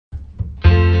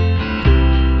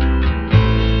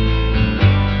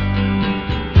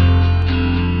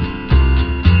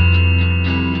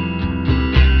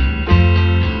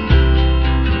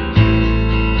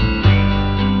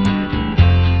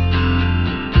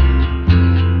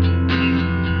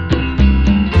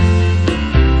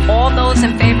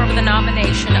those in favor of the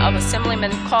nomination of Assemblyman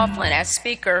Coughlin as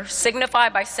Speaker signify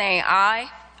by saying aye.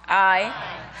 Aye.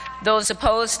 Those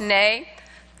opposed, nay.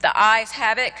 The ayes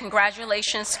have it.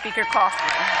 Congratulations, Speaker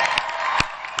Coughlin.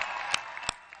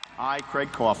 I,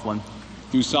 Craig Coughlin,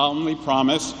 do solemnly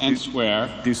promise and swear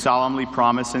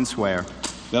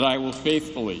that I will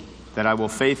faithfully,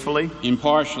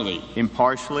 impartially,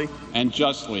 and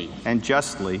justly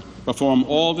perform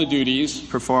all the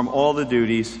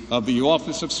duties of the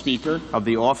office of Speaker of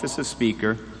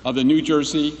the New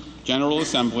Jersey General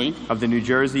Assembly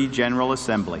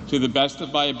to the best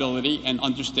of my ability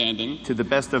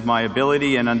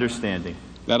and understanding,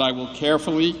 that I will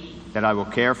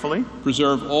carefully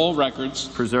preserve all records,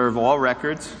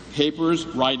 papers,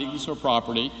 writings, or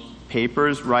property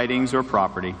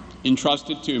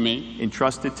entrusted to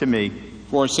me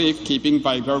for safekeeping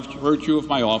by virtue of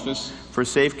my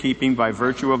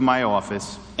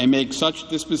office, and make such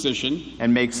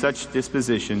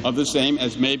disposition of the same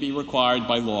as may be required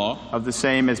by law,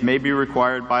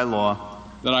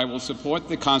 that I will support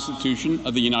the Constitution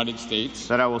of the United States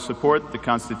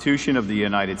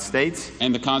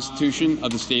and the Constitution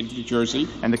of the State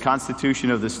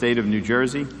of New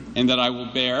Jersey, and that I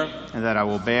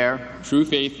will bear true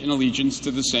faith and allegiance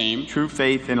to the same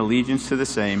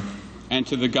and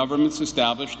to the governments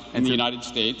established in the United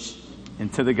States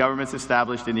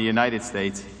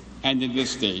and in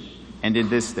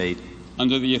this state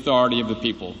under the authority of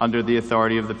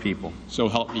the people. So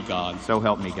help me God.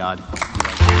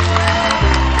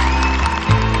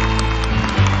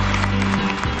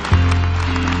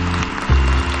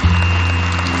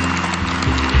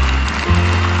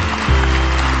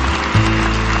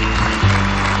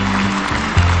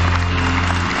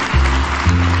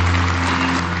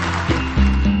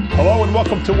 Hello and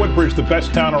welcome to Woodbridge, the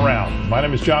best town around. My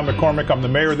name is John McCormac. I'm the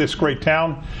mayor of this great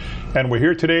town, and we're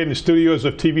here today in the studios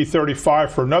of TV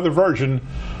 35 for another version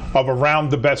of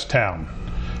Around the Best Town.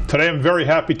 Today I'm very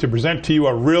happy to present to you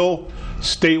a real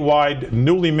statewide,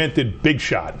 newly minted big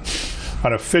shot,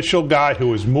 an official guy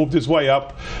who has moved his way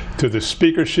up to the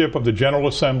speakership of the General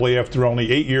Assembly after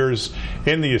only 8 years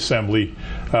in the Assembly.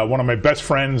 One of my best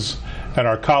friends and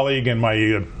our colleague and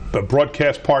my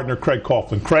broadcast partner, Craig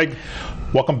Coughlin. Craig,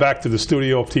 welcome back to the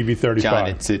studio of TV 35. John,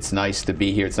 it's nice to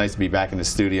be here. It's nice to be back in the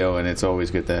studio, and it's always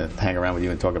good to hang around with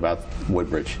you and talk about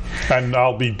Woodbridge. And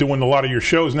I'll be doing a lot of your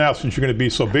shows now since you're going to be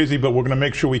so busy, but we're going to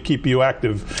make sure we keep you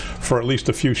active for at least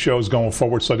a few shows going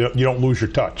forward so that you don't lose your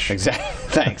touch. Exactly.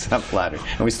 Thanks. I'm flattered.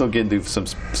 And we still get to do some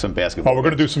basketball. Oh, we're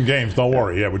going to do some games. Don't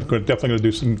worry. Yeah, we're definitely going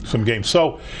to do some games.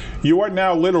 So you are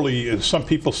now literally, some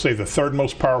people say, the third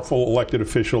most powerful elected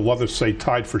official. Others say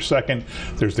tied for second.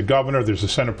 There's the governor. There's the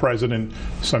Senate president.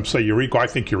 Some say you're equal. I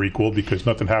think you're equal because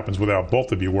nothing happens without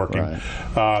both of you working. Right.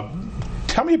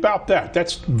 Tell me about that.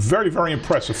 That's very, very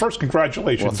impressive. First,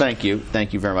 congratulations. Well, thank you.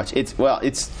 Thank you very much. It's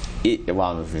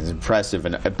impressive,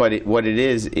 but what it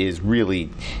is really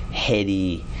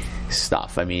heady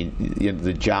stuff. I mean,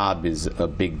 the job is a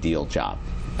big deal job.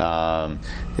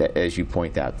 As you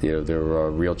point out, there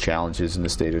are real challenges in the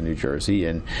state of New Jersey,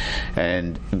 and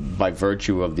by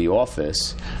virtue of the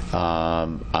office,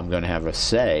 I'm going to have a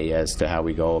say as to how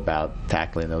we go about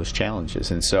tackling those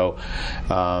challenges. And so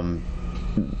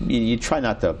you try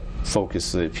not to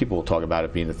focus. People will talk about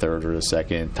it being the third or the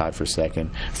second, tied for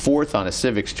second, fourth on a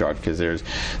civics chart, because there's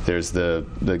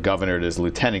the governor, there's the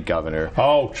lieutenant governor.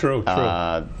 Oh, true.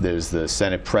 There's the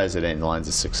Senate president in lines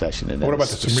of succession, and then what about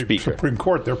the Supreme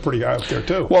Court? They're pretty high up there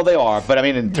too. Well, they are, but I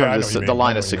mean in terms of the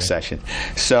line of succession.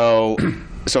 So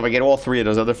if I get all three of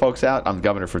those other folks out, I'm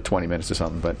governor for 20 minutes or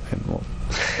something. But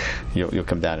you'll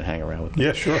come down and hang around with me.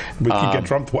 Yeah, sure. We can get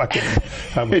drunk and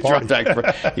have a party.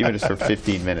 Even just for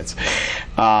 15 minutes.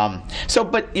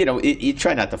 But you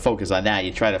try not to focus on that.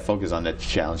 You try to focus on the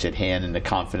challenge at hand and the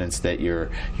confidence that your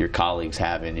colleagues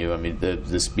have in you. I mean,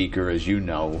 the speaker, as you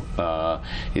know,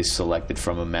 is selected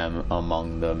from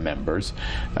among the members,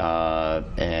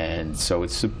 and so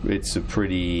it's a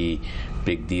pretty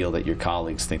big deal that your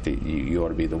colleagues think that you ought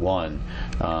to be the one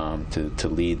to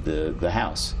lead the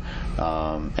House.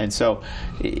 And so,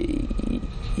 it's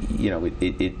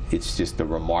just a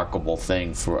remarkable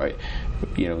thing for,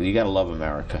 you got to love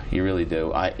America. You really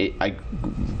do. I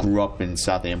grew up in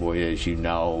South Amboy, as you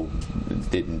know,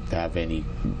 didn't have any,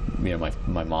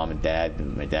 my mom and dad,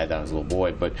 my dad died as a little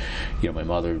boy, but, my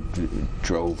mother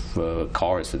drove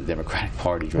cars for the Democratic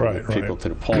Party, drove people to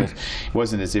the polls. It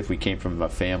wasn't as if we came from a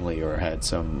family or had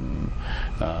some,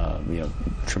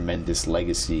 tremendous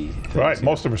legacy. Right.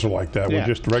 Most of us are like that. We're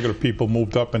just regular people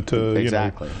moved up into,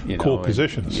 cool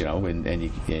positions. And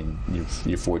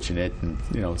you're fortunate, and,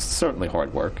 it's certainly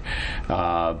hard work.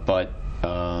 But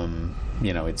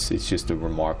it's just a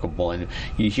remarkable, and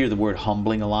you hear the word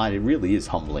humbling a lot. It really is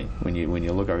humbling when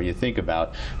you look over, you think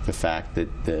about the fact that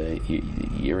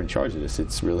you're in charge of this.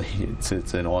 It's really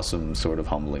it's an awesome sort of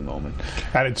humbling moment.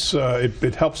 And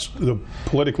it helps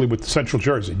politically with Central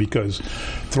Jersey, because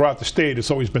throughout the state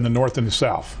it's always been the North and the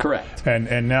South. Correct.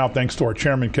 And now, thanks to our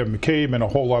chairman Kevin McCabe and a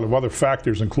whole lot of other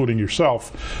factors, including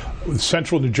yourself,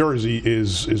 Central New Jersey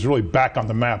is really back on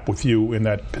the map with you in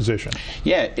that position.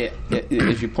 Yeah,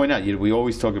 as you point out, we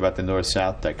always talk about the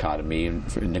North-South dichotomy,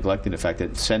 and neglecting the fact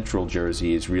that Central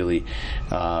Jersey is really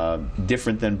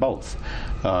different than both.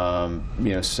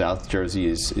 South Jersey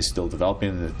is still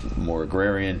developing, more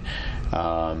agrarian.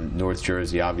 North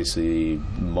Jersey, obviously,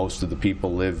 most of the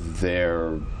people live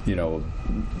there,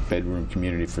 bedroom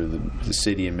community for the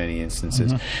city in many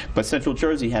instances. Mm-hmm. But Central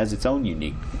Jersey has its own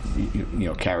unique,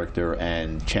 character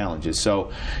and challenges.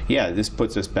 So, yeah, this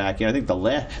puts us back. I think the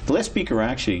last speaker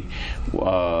actually,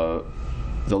 the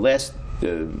last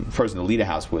person to lead a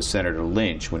house was Senator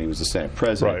Lynch when he was the Senate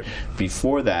president. Right.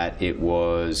 Before that, it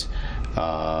was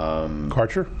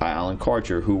Karcher? Alan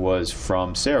Karcher, who was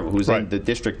from Saraville, who's in the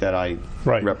district that I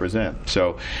represent.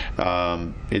 So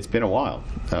it's been a while.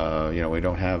 We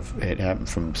don't have it happen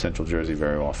from Central Jersey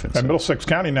very often. And Middlesex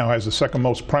County now has the second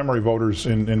most primary voters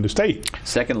in the state.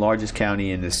 Second largest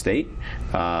county in the state,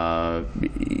 and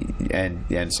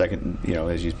second,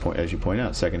 as you point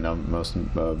out, second most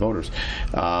voters.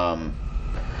 And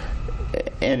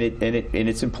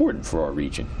it's important for our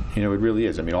region. It really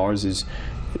is. I mean, ours is.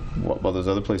 While those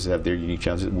other places have their unique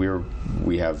challenges,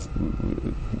 we have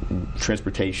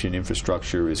transportation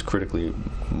infrastructure is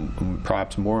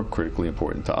perhaps more critically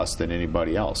important to us than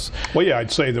anybody else. Well, yeah,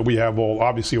 I'd say that we have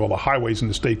obviously all the highways in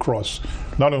the state cross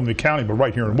not only the county but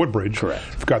right here in Woodbridge. Correct.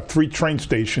 We've got 3 train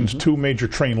stations, 2 major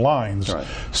train lines. Right.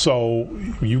 So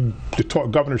the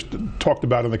governors talked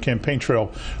about on the campaign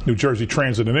trail New Jersey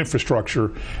transit and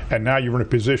infrastructure, and now you're in a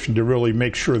position to really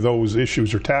make sure those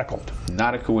issues are tackled.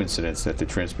 Not a coincidence that the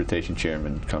transportation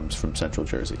chairman comes from Central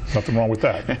Jersey. Nothing wrong with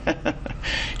that.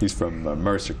 He's from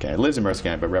Mercer County. Lives in Mercer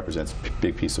County, but represents a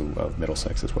big piece of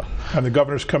Middlesex as well. And the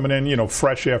governor's coming in,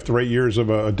 fresh after 8 years of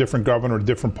a different governor, a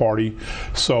different party.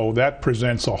 So that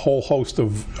presents a whole host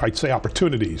of, I'd say,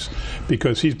 opportunities,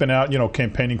 because he's been out,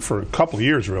 campaigning for a couple of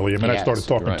years, really. I mean, I started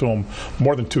talking to him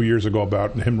more than 2 years ago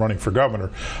about him running for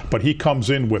governor. But he comes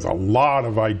in with a lot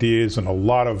of ideas and a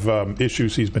lot of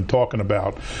issues he's been talking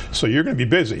about. So you're going to be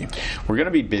busy. We're going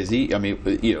to be busy. I mean,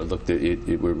 look,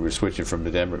 we're switching from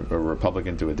a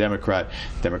Republican to a Democrat.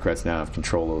 Democrats now have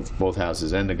control of both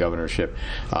houses and the governorship.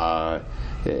 That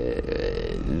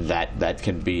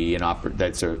can be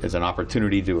that's an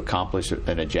opportunity to accomplish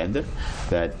an agenda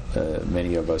that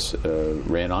many of us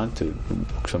ran on to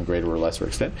some greater or lesser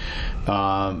extent,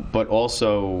 but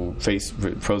also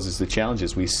poses the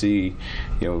challenges. We see,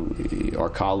 our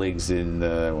colleagues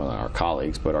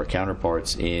but our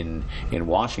counterparts in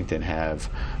Washington have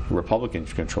Republican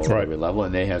control at every level,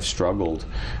 and they have struggled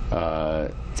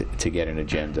to get an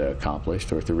agenda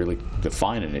accomplished or to really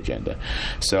define an agenda.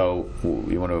 So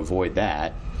we want to avoid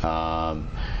that,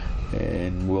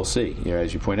 and we'll see.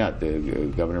 As you point out,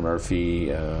 Governor Murphy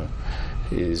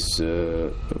has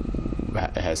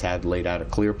had laid out a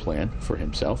clear plan for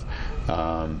himself.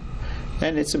 And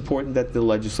it's important that the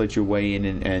legislature weigh in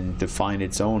and define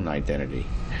its own identity.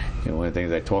 One of the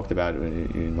things I talked about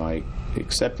in my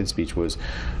acceptance speech was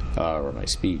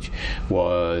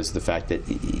the fact that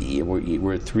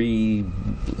we're 3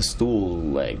 stool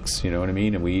legs, you know what I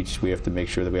mean? And we have to make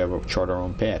sure that we have chart our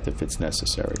own path if it's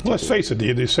necessary. Well, let's face it,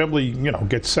 the Assembly,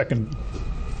 gets second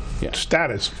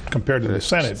status compared to the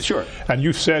Senate. Sure. And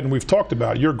you've said, and we've talked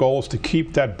about, your goal is to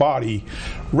keep that body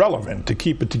relevant, to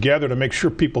keep it together, to make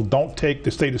sure people don't take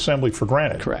the State Assembly for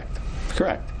granted. Correct.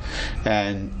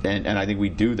 And I think we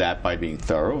do that by being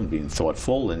thorough and being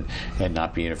thoughtful and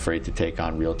not being afraid to take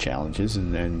on real challenges.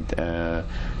 And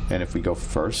if we go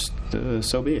first,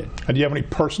 so be it. And do you have any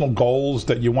personal goals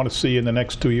that you want to see in the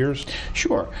next 2 years?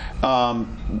 Sure.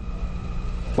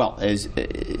 Well, as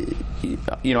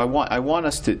I want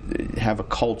us to have a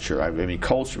culture. I mean,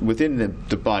 culture within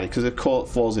the body, because it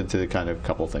falls into the kind of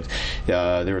couple of things.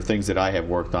 There are things that I have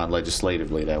worked on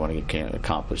legislatively that I want to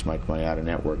accomplish. My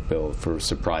out-of-network bill for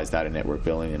surprised out-of-network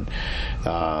billing, and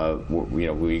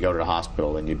we go to the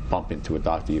hospital and you bump into a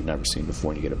doctor you've never seen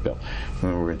before and you get a bill.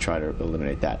 And we're going to try to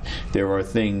eliminate that. There are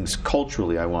things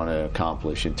culturally I want to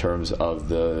accomplish in terms of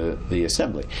the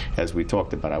assembly, as we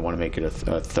talked about. I want to make it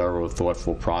a thorough,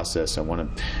 thoughtful process. I want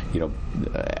to,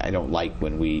 I don't like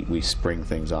when we spring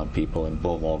things on people and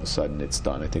boom, all of a sudden it's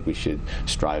done. I think we should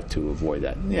strive to avoid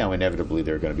that. Inevitably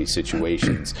there are going to be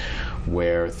situations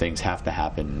where things have to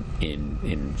happen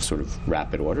in sort of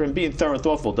rapid order. And being thorough and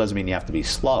thoughtful doesn't mean you have to be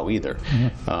slow either.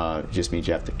 It just means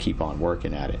you have to keep on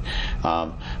working at it.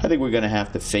 I think we're going to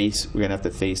have to face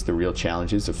the real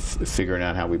challenges of figuring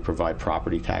out how we provide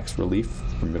property tax relief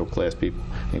for middle class people.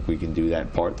 I think we can do that in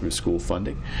part through school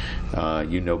funding.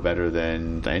 You know better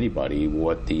than anybody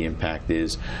what the impact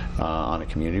is on a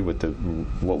community.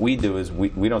 What we do is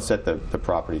we don't set the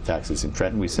property taxes in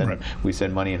Trenton. We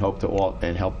send money and help to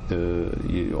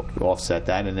offset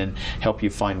that, and then help you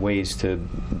find ways to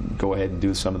go ahead and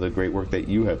do some of the great work that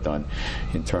you have done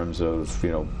in terms of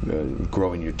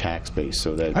growing your tax base.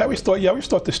 So that I always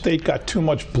thought the state got too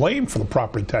much blame for the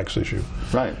property tax issue.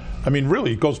 Right. I mean,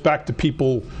 really, it goes back to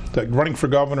people that running for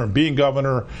governor and being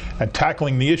governor and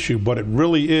tackling the issue, but it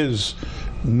really is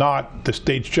not the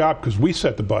state's job, because we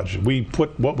set the budget. We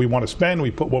put what we want to spend,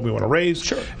 we put what we want to raise,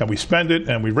 sure, and we spend it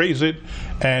and we raise it,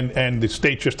 and the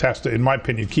state just has to, in my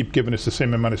opinion, keep giving us the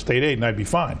same amount of state aid, and I'd be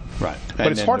fine. Right.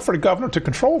 But it's hard for the governor to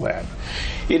control that.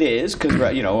 It is, because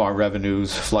our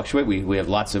revenues fluctuate. We have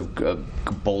lots of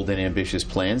bold and ambitious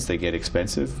plans. They get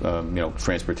expensive.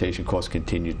 Transportation costs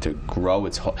continue to grow.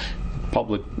 It's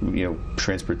public,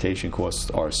 transportation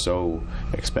costs are so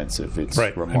expensive. It's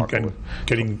remarkable.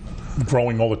 And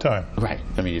growing all the time. Right.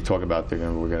 I mean, you talk about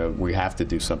we have to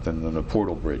do something on the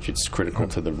Portal Bridge. It's critical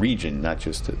to the region, not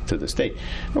just to the state.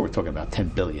 But we're talking about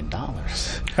 $10 billion.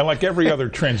 And like every other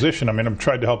transition, I mean, I'm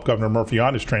trying to help Governor Murphy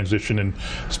on his transition, and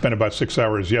spent about 6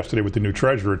 hours yesterday with the new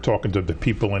treasurer talking to the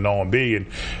people in O&B, and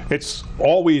it's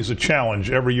always a challenge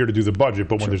every year to do the budget,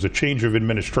 but when there's a change of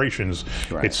administrations,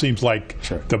 it seems like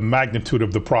the magnitude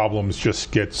of the problems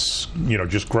just gets,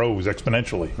 just grows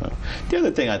exponentially. The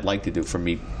other thing I'd like to do for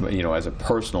me, as a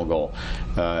personal goal,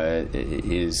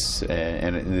 is,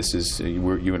 and this is,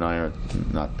 you and I are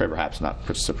perhaps not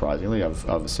surprisingly of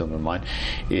a similar mind,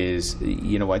 is,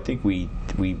 I think we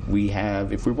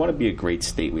have, if we want to be a great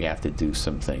state, we have to do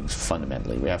some things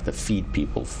fundamentally. We have to feed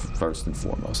people first and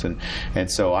foremost, and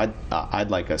so I'd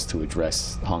like us to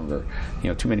address hunger.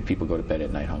 Too many people go to bed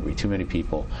at night hungry. Too many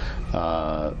people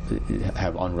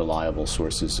have unreliable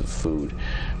sources of food.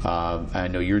 I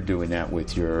know you're doing that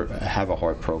with your Have a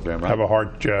Heart program, right? Have a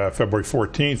Heart, February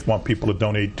 14th. Want people to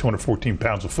donate 214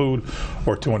 pounds of food,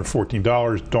 or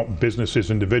 $214. Don't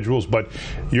businesses, individuals, but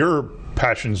your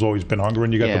passion's always been hunger,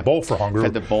 and you got the Bowl for Hunger.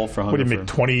 Had the Bowl for Hunger. What do you make,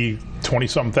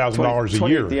 $20-something thousand a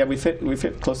year? Yeah, we've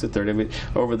hit close to 30.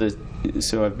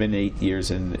 So I've been 8 years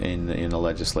in the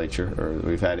legislature, or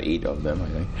we've had 8 of them, I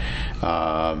think,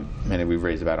 and we've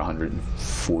raised about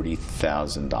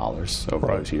 $140,000 over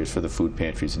those years for the food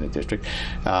pantries in the district.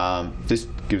 This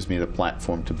gives me the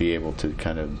platform to be able to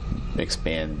kind of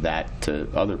expand that to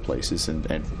other places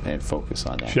and focus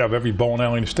on that. Should have every bowling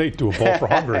alley in the state do a Bowl for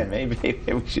Hunger. Maybe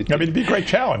we should. I mean, it'd be a great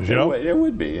challenge, It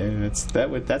would be.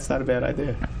 That's not a bad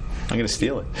idea. I'm going to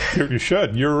steal it. You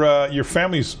should. Your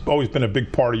family's always been a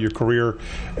big part of your career.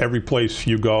 Every place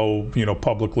you go,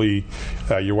 publicly,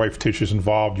 your wife Tish is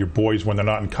involved. Your boys, when they're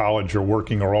not in college or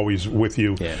working, are always with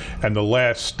you. Yeah. And the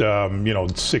last,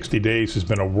 60 days has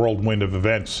been a whirlwind of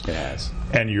events. It has.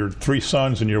 And your 3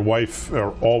 sons and your wife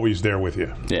are always there with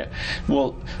you. Yeah.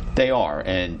 Well, they are,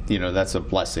 and that's a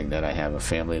blessing that I have a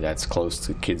family that's close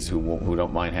to kids who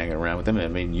don't mind hanging around with them. I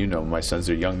mean, my sons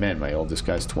are young men. My oldest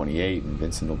guy's 28, and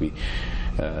Vincent will be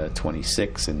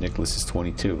 26, and Nicholas is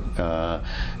 22.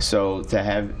 So to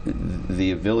have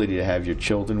the ability to have your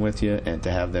children with you and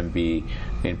to have them be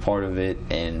in part of it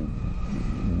and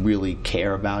really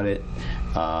care about it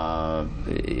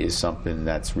is something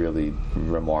that's really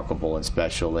remarkable and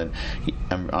special. And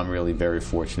I'm really very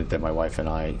fortunate that my wife and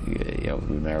I,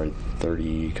 we married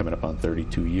coming up on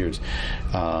 32 years.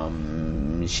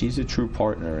 She's a true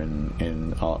partner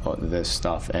in this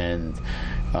stuff, and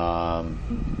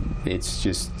it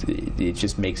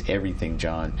just makes everything,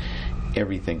 John,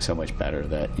 everything so much better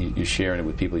that you're sharing it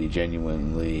with people you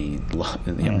genuinely love,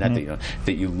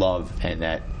 that you love, and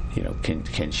that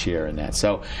can share in that.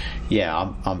 So,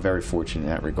 yeah, I'm very fortunate in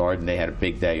that regard. And they had a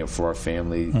big day for our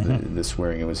family. The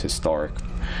swearing, it was historic,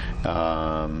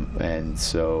 and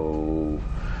so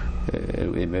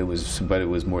it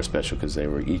was more special because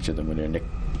each of them were there. Nick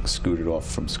scooted off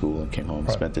from school and came home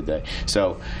and spent the day.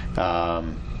 So.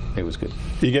 It was good.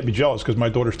 You get me jealous because my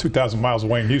daughter's 2,000 miles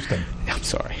away in Houston.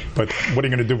 Sorry. But what are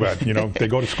you going to do about it? You know, they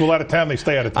go to school out of town, they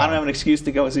stay out of town. I don't have an excuse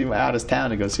to go see out of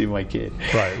town to go see my kid.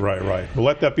 Right. Well,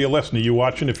 let that be a lesson to you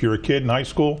watching. If you're a kid in high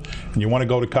school and you want to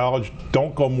go to college,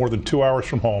 don't go more than 2 hours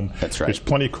from home. That's right. There's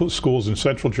plenty of schools in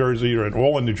Central Jersey or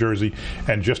all in New Jersey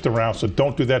and just around. So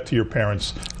don't do that to your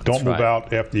parents. Don't move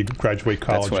out after you graduate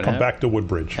college. Come back to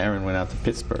Woodbridge. Aaron went out to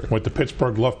Pittsburgh. Went to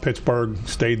Pittsburgh, loved Pittsburgh,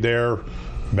 stayed there,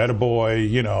 met a boy,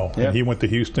 you know, and he went to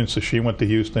Houston, so she went to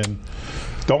Houston.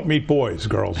 Don't meet boys,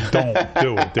 girls. Don't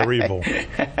do it. They're evil.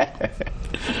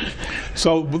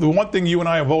 So the one thing you and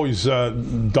I have always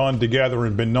done together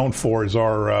and been known for is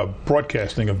our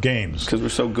broadcasting of games. Because we're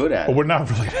so good at it. But we're not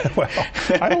really, well,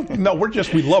 I don't know.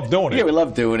 We love doing it. Yeah, we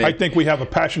love doing it. I think we have a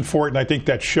passion for it, and I think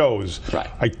that shows. Right.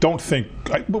 I don't think,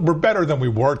 we're better than we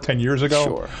were 10 years ago.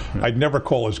 Sure. I'd never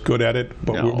call us good at it,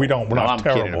 but we're not terrible. I'm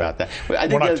kidding about that. I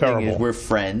think the other thing is we're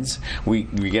friends. We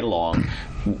get along.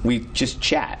 We just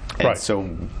chat. And so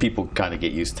people kind of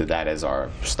get used to that as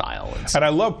our style. And I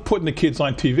love putting the kids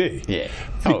on TV. Yeah.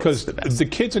 Because the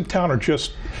kids in town are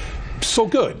just so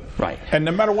good. Right. And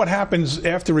no matter what happens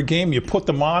after a game, you put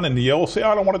them on and the yellow say,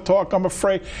 I don't want to talk, I'm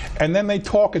afraid. And then they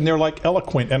talk and they're like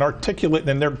eloquent and articulate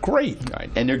and they're great. Right.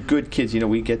 And they're good kids. You know,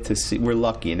 we get to see, we're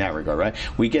lucky in that regard, right?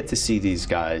 We get to see these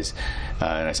guys,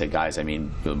 and I say guys, I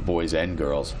mean boys and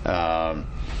girls,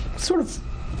 sort of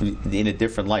in a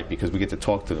different light because we get to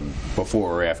talk to them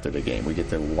before or after the game. We get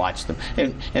to watch them,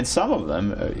 and some of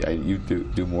them, you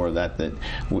do more of that than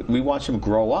we watch them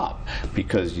grow up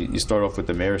because you start off with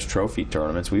the Mayor's Trophy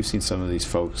tournaments. We've seen some of these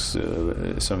folks, some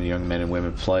of the young men and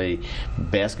women play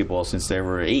basketball since they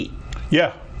were 8.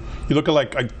 Yeah. You look at,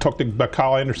 like, I talked about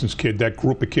Kyle Anderson's kid, that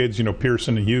group of kids, you know,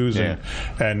 Pearson and Hughes and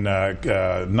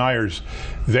Nyers.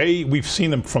 We've seen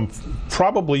them from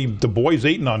probably the boys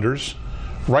 8 and unders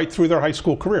right through their high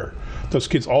school career. Those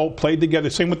kids all played together.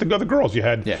 Same with the other girls. You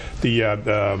had the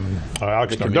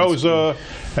Alex Nardoza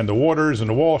and the Waters and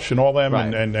the Walsh and all them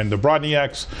and the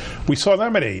Brodniaks. We saw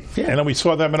them at 8, and then we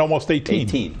saw them at almost 18.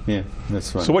 18, yeah,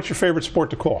 that's fun. So what's your favorite sport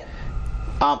to call?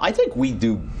 I think we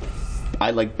do.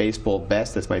 I like baseball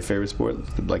best. That's my favorite sport,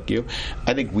 like you.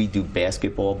 I think we do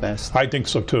basketball best. I think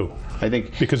so too. I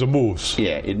think because it moves.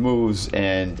 Yeah, it moves,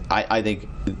 and I think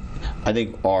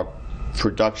our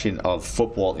production of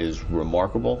football is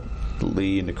remarkable.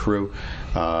 Lee and the crew,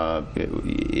 I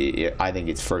think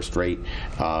it's first rate.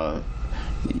 I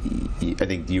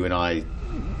think you and I,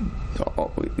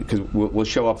 because we'll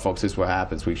show up, folks. This is what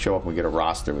happens. We show up and we get a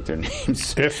roster with their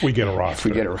names. If we get a roster.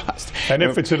 If we get a roster. And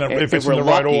if it's in the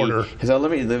right order. So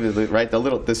let me right.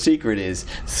 The secret is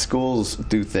schools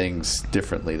do things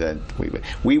differently than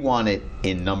we want it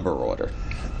in number order.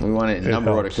 We want it in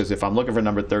number order because if I'm looking for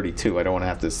number 32, I don't want to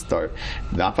have to start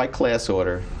not by class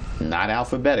order, not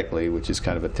alphabetically, which is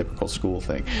kind of a typical school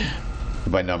thing,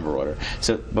 by number order.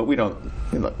 So, but we don't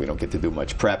get to do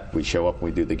much prep. We show up and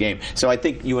we do the game. So I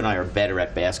think you and I are better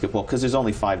at basketball because there's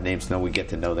only 5 names. Now we get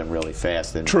to know them really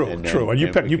fast. True.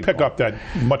 And you pick up that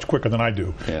much quicker than I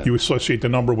do. Yeah. You associate the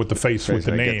number with the face with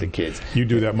the name. The kids. You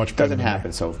do that much better. Doesn't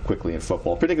happen so quickly in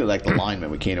football, particularly like the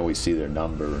linemen. We can't always see their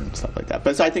number and stuff like that.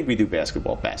 But I think we do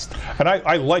basketball best. And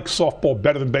I like softball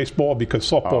better than baseball because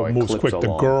softball moves quick.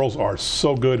 The girls are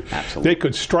so good. Absolutely. They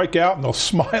could strike out and they'll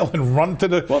smile and run to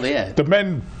the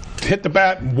men. Hit the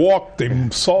bat and walk. They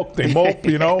sulk. They mope.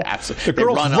 You know. Absolutely. The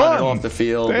girls run on and off the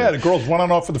field. Yeah, the girls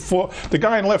running off of the floor. The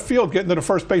guy in left field getting to the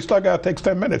first base dugout takes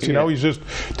 10 minutes. You know, he's just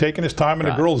taking his time, and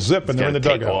the girls zip, and they're in the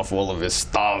dugout. Take off all of his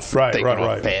stuff. Take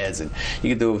off pads, and you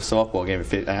can do a softball game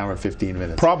in an hour and 15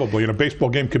 minutes. Probably, and a baseball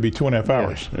game could be 2.5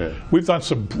 hours. Yeah. We've done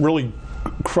some really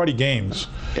cruddy games.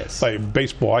 Yes. Like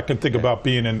baseball, I can think about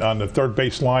being on the third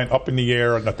base line, up in the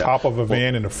air, on the top of a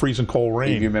van in a freezing cold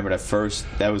rain. You remember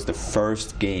that was the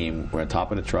first game. We're on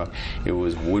top of the truck. It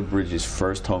was Woodbridge's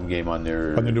first home game on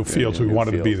the new field, so we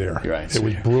wanted to be there. Right. It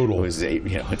was brutal. It was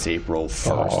it's April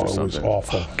 1st or something. It was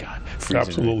awful. Oh, God.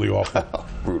 Absolutely awful.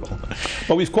 Brutal.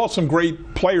 But we've caught some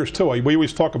great players too. We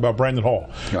always talk about Brandon Hall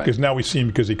because now we see him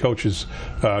because he coaches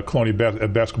Colonial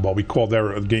basketball. We called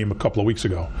their game a couple of weeks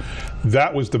ago.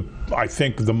 That was I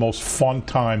think the most fun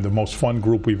time, the most fun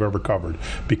group we've ever covered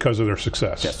because of their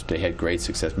success. Yes, they had great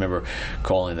success. Remember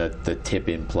calling the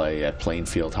tip-in play at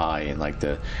Plainfield High in like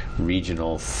the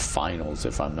regional finals,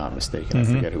 if I'm not mistaken. I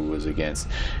forget who it was against.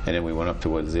 And then we went up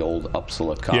to the old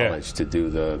Uppsala College to do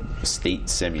the state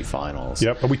semifinals.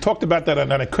 Yep, but we talked about that,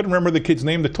 and I couldn't remember the kid's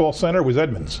name, the tall center. It was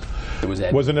Edmonds. It was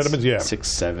Edmonds. Wasn't Edmonds? Yeah.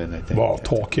 6'7", I think. Well,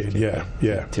 tall kid,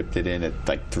 yeah. Tipped it in at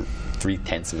like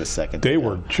 0.3 of a second. They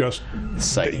were just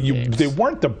exciting games. They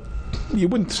weren't you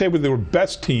wouldn't say they were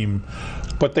best team,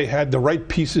 but they had the right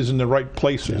pieces in the right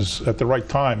places at the right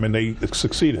time, and they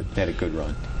succeeded. They had a good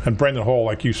run. And Brandon Hall,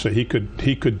 like you say, he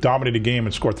could dominate a game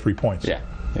and score 3 points. Yeah,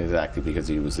 exactly, because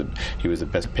he was the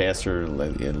best passer,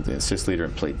 the assist leader,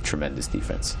 and played tremendous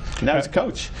defense. And now he's a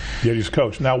coach. Yeah, he's a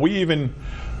coach. Now, we even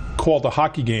called a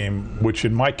hockey game, which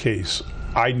in my case,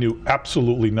 I knew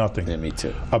absolutely nothing me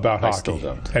too. about I hockey. still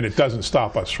don't. And it doesn't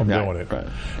stop us from doing it. Right.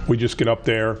 We just get up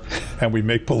there and we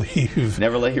make believe.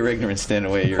 Never let your ignorance stand in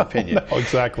the way of your opinion. No,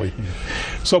 exactly.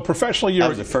 So professionally, that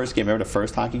was the first game. Remember the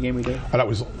first hockey game we did? That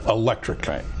was electric.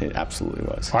 Right, it absolutely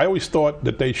was. I always thought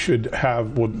that they should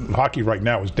have, well, hockey right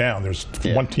now is down. There's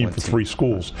one team for 3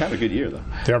 schools. They have a good year, though.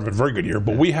 They have a very good year.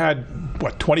 But we had,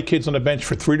 20 kids on the bench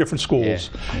for 3 different schools.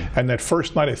 Yeah. And that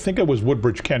first night, I think it was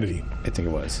Woodbridge Kennedy. I think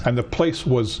it was. And the place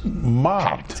was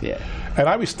mobbed. Packed, yeah. And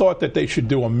I always thought that they should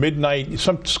do a midnight,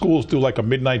 some schools do like a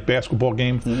midnight basketball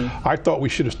game. Mm-hmm. I thought we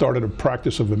should have started a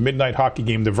practice of a midnight hockey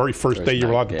game the very first day you're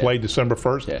allowed to play, December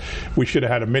 1st. Yeah. We should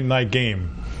have had a midnight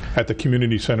game at the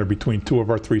community center between 2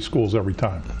 of our 3 schools every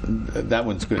time. That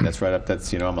one's good. That's right up.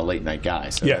 That's, I'm a late night guy,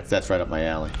 so that's right up my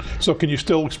alley. So can you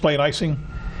still explain icing?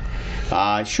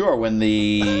 Sure. When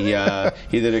the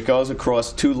either it goes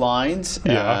across 2 lines,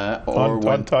 or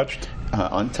untouched.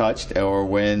 Untouched, or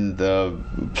when the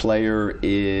player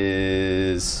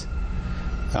is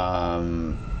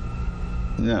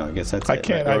no, I guess that's I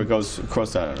can't. Or it goes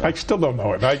across. I don't know. I still don't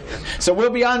know it. So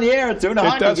we'll be on the air doing a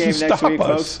hockey game next week,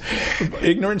 folks.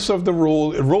 Ignorance of the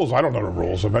rules. I don't know the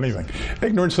rules of anything.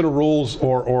 Ignorance of the rules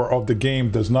or of the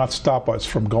game does not stop us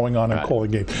from going on and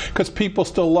calling game, because people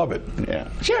still love it. Yeah,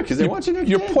 sure, because they're watching their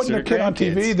You're kids. putting their kid on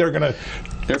TV. They're going to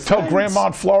tell grandma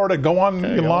in Florida, go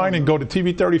online and go to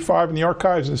TV 35 in the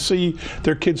archives and see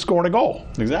their kids scoring a goal.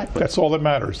 Exactly. That's all that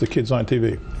matters, the kids on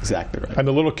TV. Exactly right. And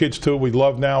the little kids, too, we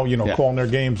love now, calling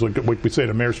their games. Like we say,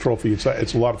 the Mayor's Trophy. It's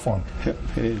a lot of fun. Yeah,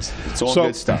 it is. It's all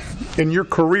good stuff. In your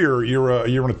career, you're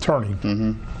an attorney.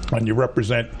 Mm-hmm. And you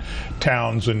represent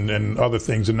towns and other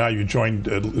things, and now you joined,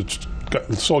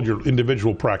 sold your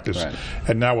individual practice,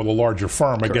 and now with a larger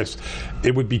firm. Correct. I guess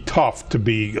it would be tough to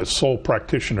be a sole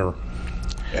practitioner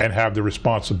and have the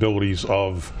responsibilities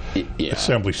of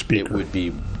assembly speaker. It would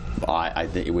be, I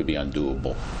think it would be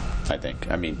undoable. I think.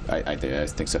 I mean, I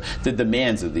think so. The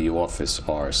demands of the office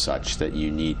are such that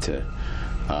you need to.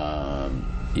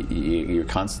 You're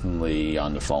constantly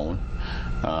on the phone.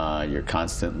 You're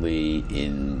constantly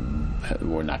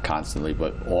or not constantly,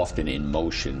 but often in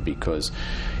motion, because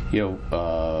there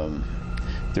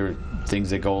are things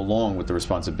that go along with the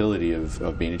responsibility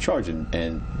of being in charge,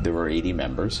 and there were 80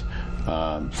 members.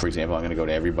 For example, I'm going to go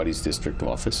to everybody's district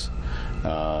office.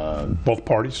 Both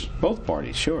parties? Both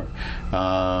parties, sure.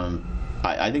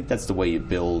 I think that's the way you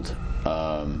build.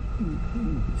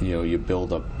 You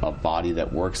build a body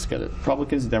that works together.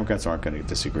 Republicans and Democrats aren't going to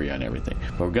disagree on everything,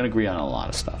 but we're going to agree on a lot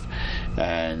of stuff.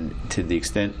 And to the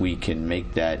extent we can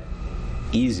make that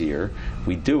easier,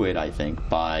 we do it, I think,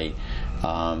 by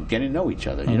getting to know each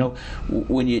other. Mm-hmm.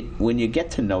 When you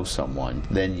get to know someone,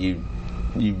 then you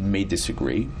may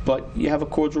disagree, but you have a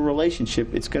cordial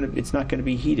relationship. It's not going to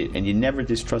be heated, and you never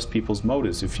distrust people's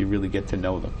motives if you really get to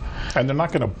know them. And they're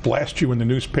not going to blast you in the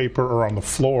newspaper or on the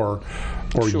floor,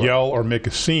 or yell or make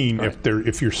a scene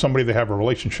if you're somebody they have a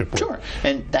relationship with. Sure,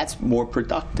 and that's more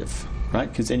productive. Right,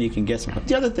 because then you can get some.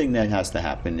 The other thing that has to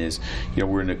happen is, we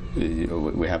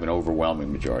have an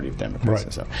overwhelming majority of Democrats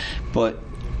and stuff, but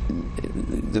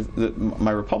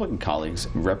my Republican colleagues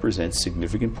represent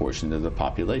significant portion of the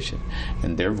population,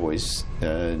 and their voice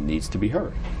needs to be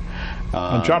heard.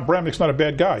 And John Bramnick's not a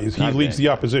bad guy. He leads the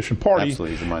opposition party,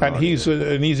 and he's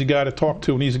an easy guy to talk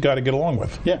to, and he's a guy to get along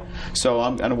with. Yeah, so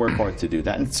I'm going to work hard to do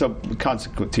that. And so,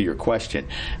 consequent to your question,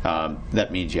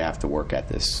 that means you have to work at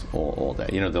this all day.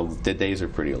 The days are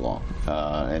pretty long,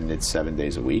 and it's 7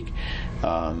 days a week.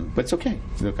 But it's okay.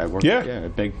 Look, I work. I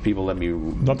beg people let me.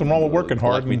 Nothing wrong with working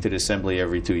hard. Elect me to the assembly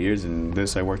every 2 years, and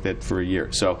this I worked at for a year.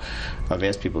 So I've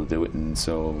asked people to do it, and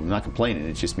so I'm not complaining.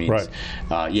 It just means,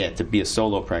 to be a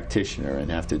solo practitioner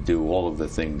and have to do all of the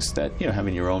things that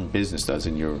having your own business does,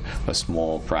 and you're a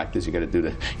small practice. You got to do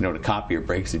the copier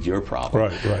breaks. It's your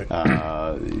problem. Right.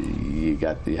 You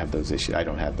have those issues. I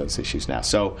don't have those issues now.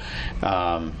 So.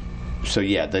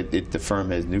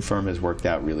 The new firm has worked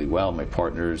out really well. My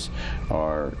partners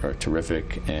are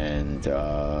terrific, and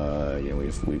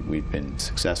we've been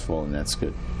successful, and that's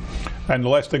good. And the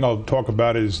last thing I'll talk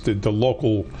about is the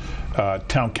local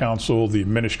town council, the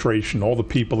administration, all the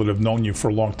people that have known you for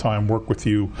a long time, work with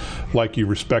you, like you,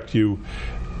 respect you.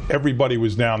 everybody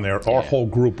was down there. Our whole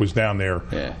group was down there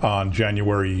on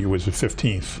January, it was the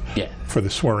 15th for the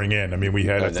swearing in. I mean, we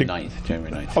had, I think, 9th,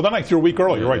 January 9th. Oh, the 9th, you're a week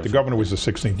early. You're right. The governor was the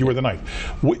 16th. You were the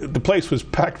 9th. The place was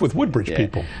packed with Woodbridge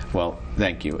people. Well,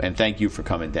 thank you. And thank you for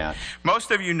coming down.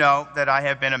 Most of you know that I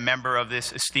have been a member of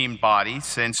this esteemed body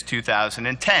since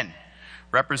 2010,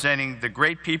 representing the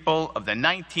great people of the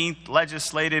 19th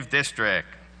Legislative District.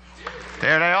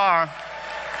 There they are.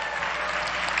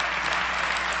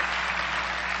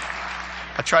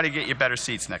 I'll try to get you better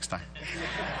seats next time.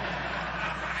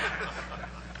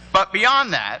 But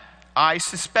beyond that, I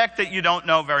suspect that you don't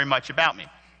know very much about me.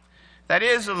 That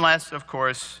is, unless, of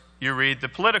course, you read the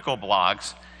political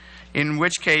blogs, in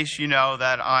which case you know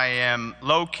that I am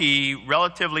low-key,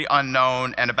 relatively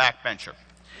unknown, and a backbencher.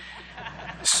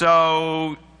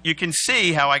 So you can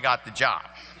see how I got the job.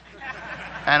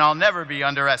 And I'll never be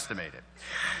underestimated.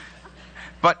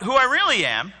 But who I really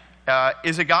am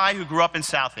is a guy who grew up in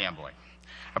South Amboy.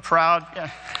 A proud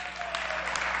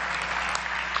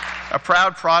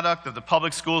product of the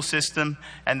public school system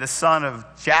and the son of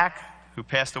Jack, who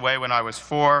passed away when I was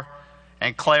 4,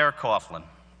 and Claire Coughlin.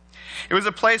 It was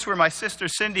a place where my sister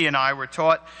Cindy and I were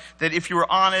taught that if you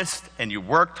were honest and you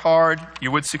worked hard,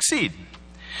 you would succeed.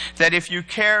 That if you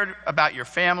cared about your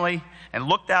family and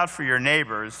looked out for your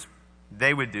neighbors,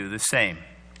 they would do the same.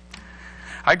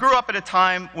 I grew up at a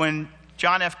time when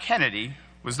John F. Kennedy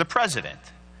was the president.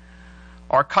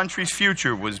 Our country's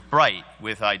future was bright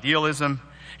with idealism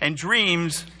and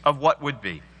dreams of what would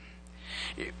be.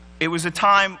 It was a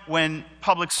time when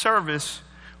public service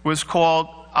was called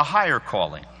a higher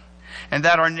calling, and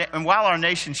while our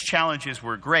nation's challenges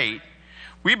were great,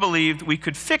 we believed we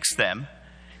could fix them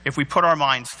if we put our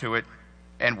minds to it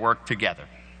and worked together.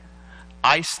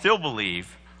 I still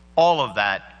believe all of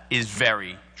that is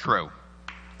very true.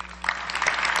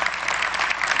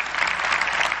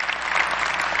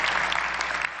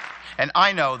 And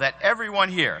I know that everyone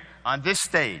here on this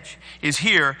stage is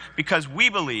here because we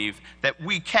believe that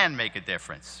we can make a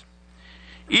difference.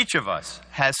 Each of us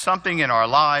has something in our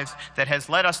lives that has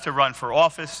led us to run for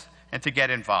office and to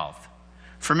get involved.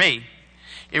 For me,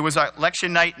 it was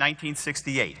election night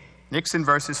 1968, Nixon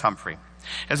versus Humphrey.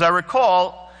 As I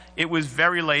recall, it was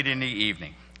very late in the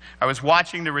evening. I was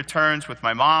watching the returns with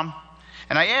my mom,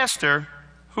 and I asked her,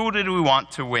 who did we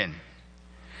want to win?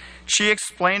 She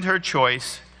explained her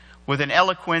choice with an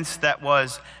eloquence that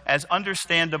was as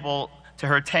understandable to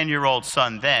her 10-year-old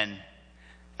son then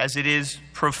as it is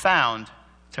profound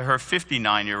to her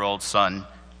 59-year-old son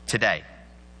today.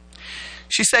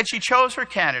 She said she chose her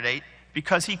candidate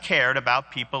because he cared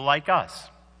about people like us.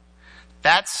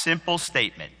 That simple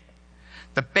statement,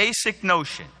 the basic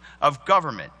notion of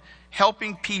government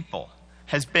helping people,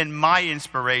 has been my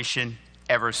inspiration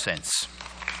ever since.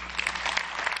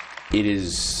 It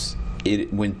is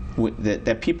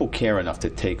that people care enough to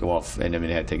take off, and I mean,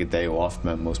 I had to take a day off.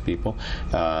 Most people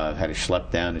had to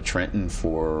schlep down to Trenton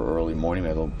for early morning. We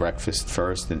had a little breakfast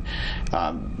first, and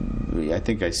I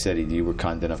think I said you were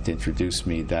kind enough to introduce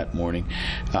me that morning.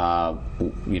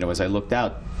 You know, as I looked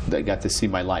out, I got to see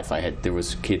my life. There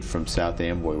was a kid from South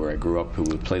Amboy where I grew up who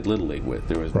we played Little League with.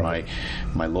 There was my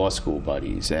law school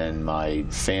buddies and my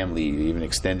family, even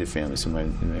extended family. So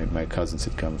my cousins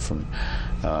had come from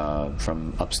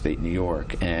upstate New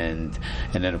York, and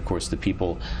then of course the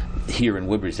people here in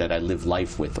Woodbridge that I live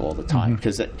life with all the time.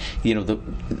 Because you know,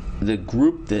 the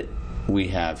group that we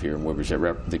have here in Woodbridge,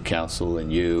 the council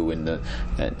and you and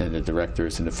the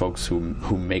directors and the folks who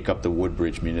make up the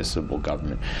Woodbridge municipal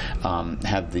government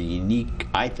have the unique,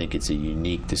 I think it's a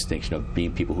unique distinction of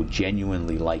being people who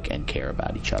genuinely like and care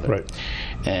about each other. Right.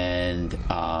 And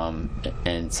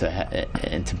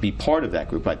to be part of that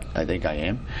group, I think I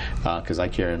am, because I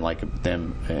care and like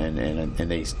them, and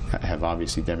they have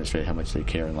obviously demonstrated how much they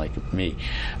care and like me.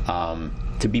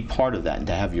 To be part of that and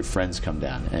to have your friends come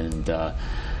down and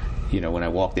you know, when I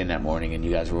walked in that morning and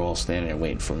you guys were all standing there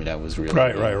waiting for me, that was really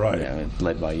right. Yeah,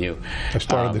 led by you. I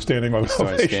started the standing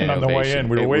ovation on the way in.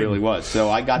 We were waiting. It really was. So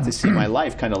I got to see my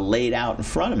life kind of laid out in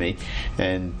front of me,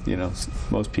 and you know,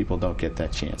 most people don't get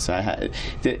that chance.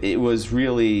 It was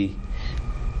really,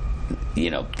 you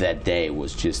know, that day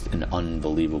was just an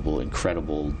unbelievable,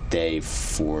 incredible day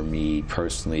for me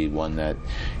personally. One that,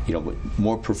 you know,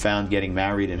 more profound getting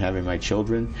married and having my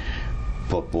children.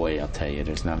 But boy, I'll tell you,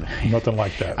 there's nothing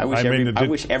like that. I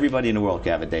wish everybody in the world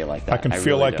could have a day like that. I can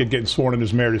feel like it getting sworn in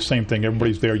as mayor. The same thing.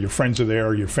 Everybody's there. Your friends are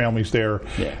there. Your family's there.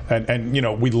 Yeah. And you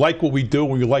know, we like what we do.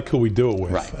 And we like who we do it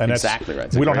with. Right. And exactly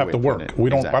right. We don't have to work. We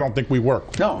don't. Exactly. I don't think we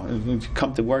work. No, if you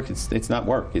come to work, it's not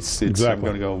work. It's exactly. I'm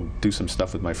going to go do some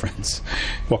stuff with my friends.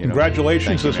 Well,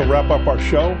 congratulations. This will wrap up our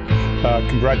show.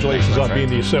 Congratulations on being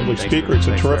the Assembly Speaker. It's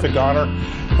a terrific honor.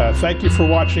 Thank you for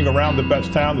watching Around the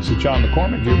Best Town. This is John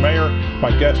McCormac, your mayor. My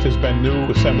guest has been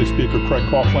new Assembly Speaker Craig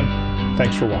Coughlin.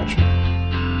 Thanks for watching.